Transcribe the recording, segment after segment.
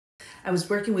I was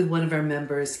working with one of our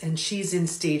members, and she's in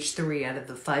stage 3 out of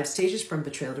the 5 stages from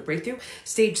betrayal to breakthrough.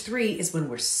 Stage 3 is when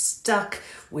we're stuck.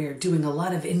 We're doing a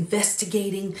lot of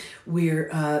investigating.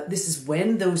 This is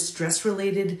when those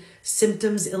stress-related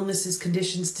symptoms, illnesses,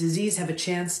 conditions, disease have a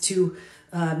chance to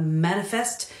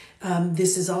manifest.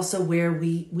 This is also where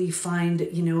we find,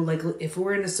 like if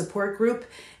we're in a support group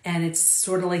and it's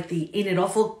sort of like the Ain't It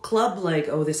Awful club, like,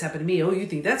 oh, this happened to me. Oh, you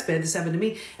think that's bad. This happened to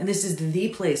me. And this is the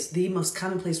place, the most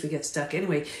common place we get stuck.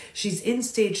 Anyway, she's in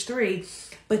stage 3,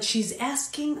 but she's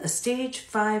asking a stage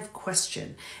 5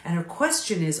 question. And her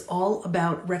question is all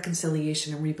about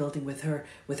reconciliation and rebuilding with her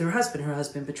husband. Her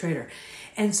husband betrayed her.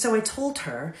 And so I told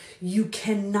her, you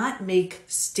cannot make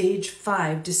stage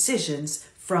 5 decisions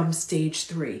from stage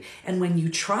 3. And when you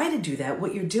try to do that,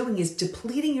 what you're doing is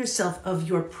depleting yourself of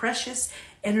your precious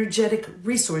energetic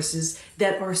resources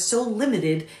that are so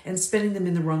limited and spending them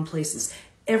in the wrong places.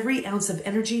 Every ounce of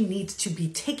energy needs to be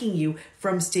taking you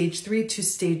from stage 3 to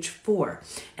stage 4.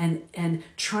 And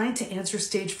trying to answer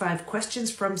stage 5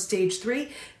 questions from stage 3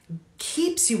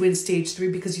 keeps you in stage 3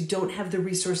 because you don't have the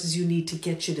resources you need to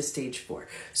get you to stage 4.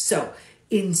 So,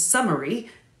 in summary,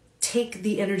 take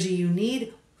the energy you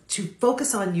need to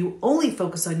focus on you, only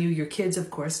focus on you, your kids, of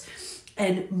course,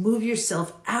 and move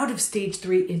yourself out of stage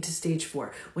 3 into stage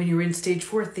 4. When you're in stage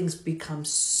 4, things become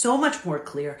so much more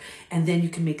clear, and then you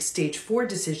can make stage 4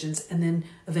 decisions and then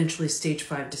eventually stage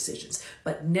 5 decisions.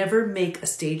 But never make a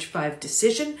stage 5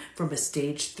 decision from a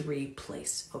stage 3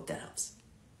 place. Hope that helps.